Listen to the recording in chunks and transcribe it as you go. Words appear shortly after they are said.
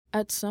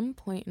At some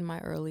point in my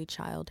early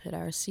childhood, I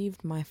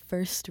received my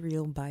first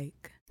real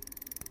bike.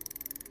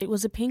 It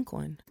was a pink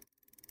one,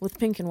 with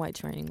pink and white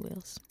training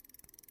wheels.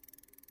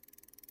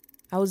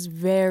 I was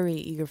very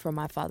eager for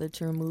my father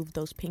to remove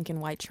those pink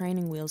and white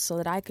training wheels so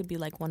that I could be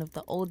like one of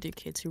the older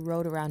kids who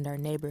rode around our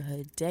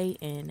neighborhood day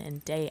in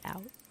and day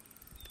out.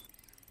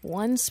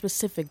 One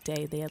specific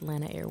day, the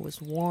Atlanta air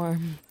was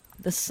warm,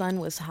 the sun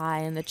was high,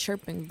 and the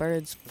chirping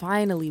birds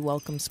finally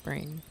welcomed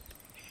spring.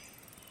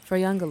 For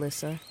young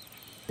Alyssa,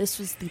 this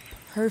was the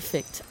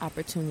perfect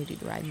opportunity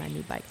to ride my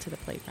new bike to the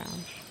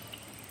playground.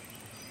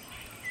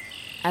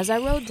 As I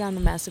rode down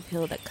the massive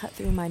hill that cut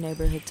through my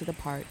neighborhood to the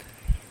park,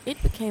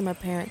 it became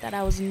apparent that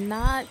I was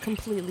not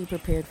completely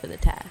prepared for the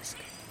task.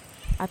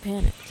 I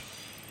panicked.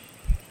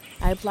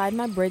 I applied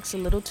my brakes a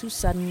little too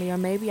suddenly, or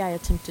maybe I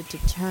attempted to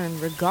turn.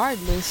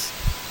 Regardless,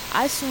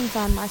 I soon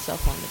found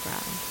myself on the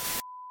ground.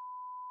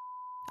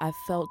 I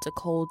felt a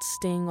cold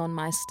sting on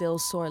my still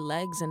sore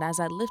legs, and as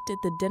I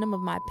lifted the denim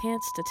of my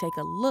pants to take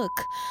a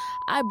look,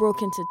 I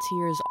broke into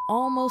tears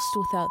almost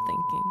without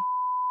thinking.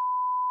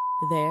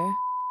 There,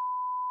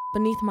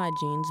 beneath my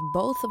jeans,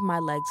 both of my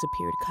legs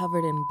appeared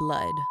covered in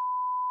blood,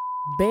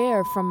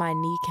 bare from my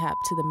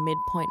kneecap to the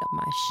midpoint of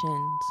my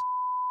shins.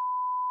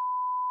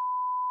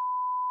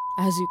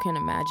 As you can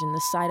imagine,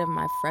 the sight of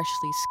my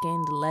freshly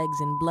skinned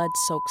legs and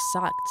blood-soaked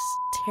socks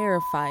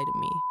terrified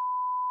me.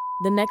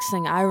 The next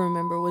thing I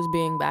remember was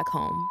being back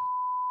home.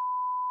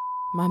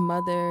 My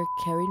mother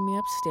carried me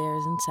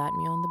upstairs and sat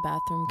me on the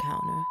bathroom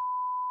counter.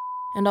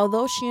 And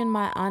although she and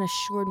my aunt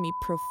assured me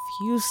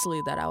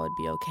profusely that I would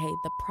be okay,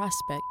 the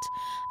prospect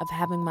of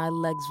having my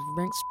legs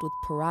rinsed with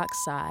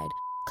peroxide,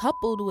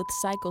 coupled with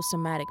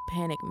psychosomatic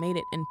panic, made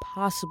it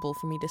impossible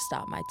for me to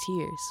stop my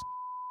tears.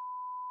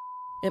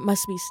 It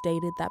must be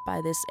stated that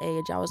by this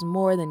age, I was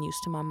more than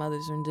used to my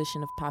mother's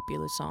rendition of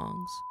popular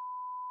songs.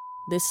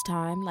 This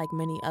time, like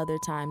many other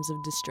times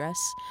of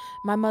distress,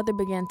 my mother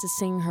began to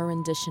sing her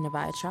rendition of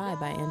I Try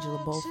by Angela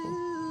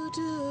Bofill.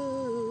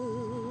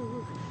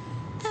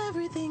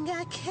 Everything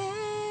I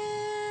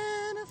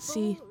can.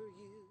 See,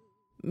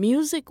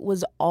 music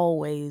was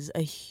always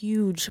a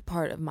huge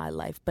part of my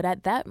life, but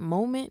at that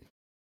moment,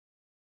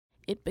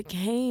 it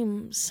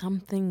became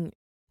something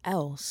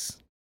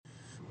else.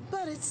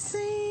 But it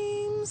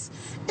seems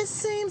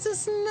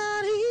it's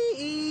not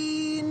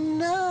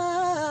enough.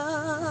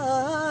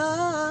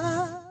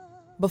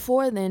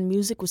 Before then,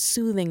 music was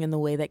soothing in the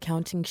way that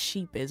counting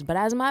sheep is, but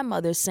as my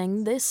mother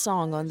sang this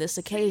song on this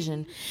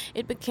occasion,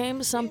 it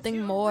became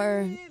something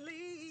more,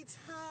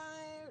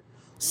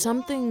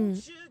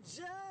 something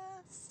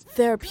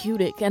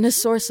therapeutic and a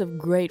source of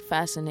great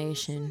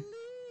fascination.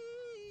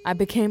 I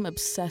became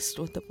obsessed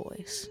with the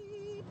voice,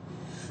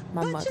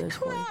 my mother's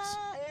voice,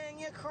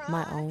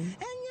 my own.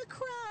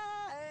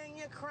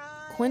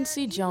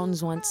 Quincy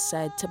Jones once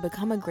said, to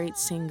become a great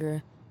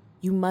singer,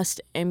 you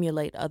must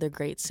emulate other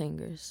great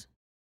singers.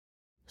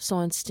 So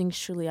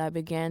instinctually, I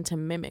began to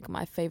mimic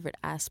my favorite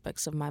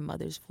aspects of my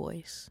mother's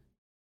voice.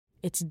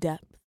 Its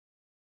depth,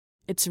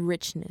 its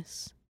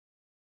richness,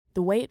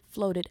 the way it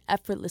floated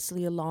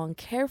effortlessly along,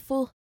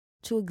 careful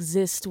to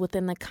exist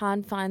within the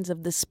confines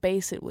of the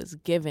space it was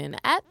given.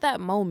 At that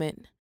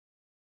moment,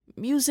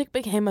 music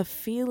became a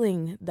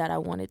feeling that I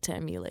wanted to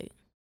emulate.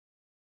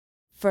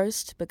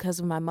 First, because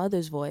of my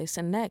mother's voice,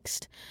 and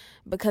next,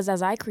 because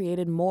as I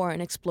created more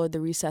and explored the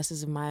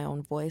recesses of my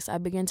own voice, I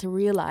began to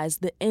realize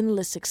the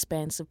endless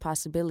expanse of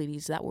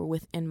possibilities that were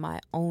within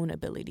my own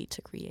ability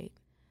to create.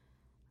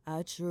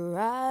 I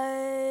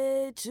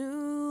try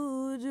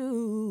to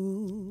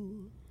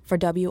do for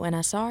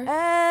WNSR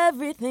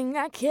everything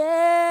I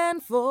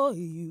can for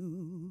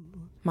you.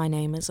 My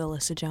name is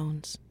Alyssa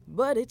Jones.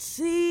 But it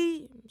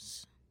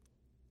seems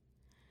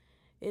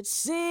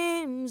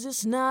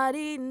it's not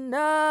enough.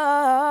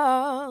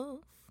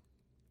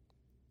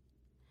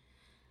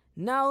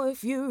 Now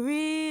if you're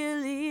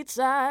really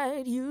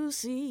tired, you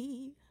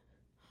see,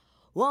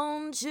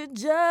 won't you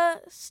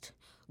just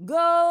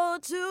go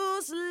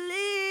to sleep?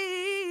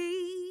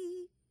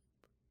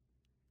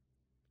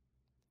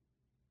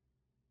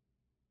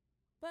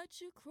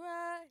 But you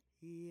cry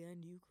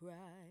and you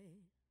cry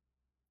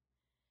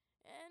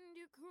and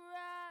you cry.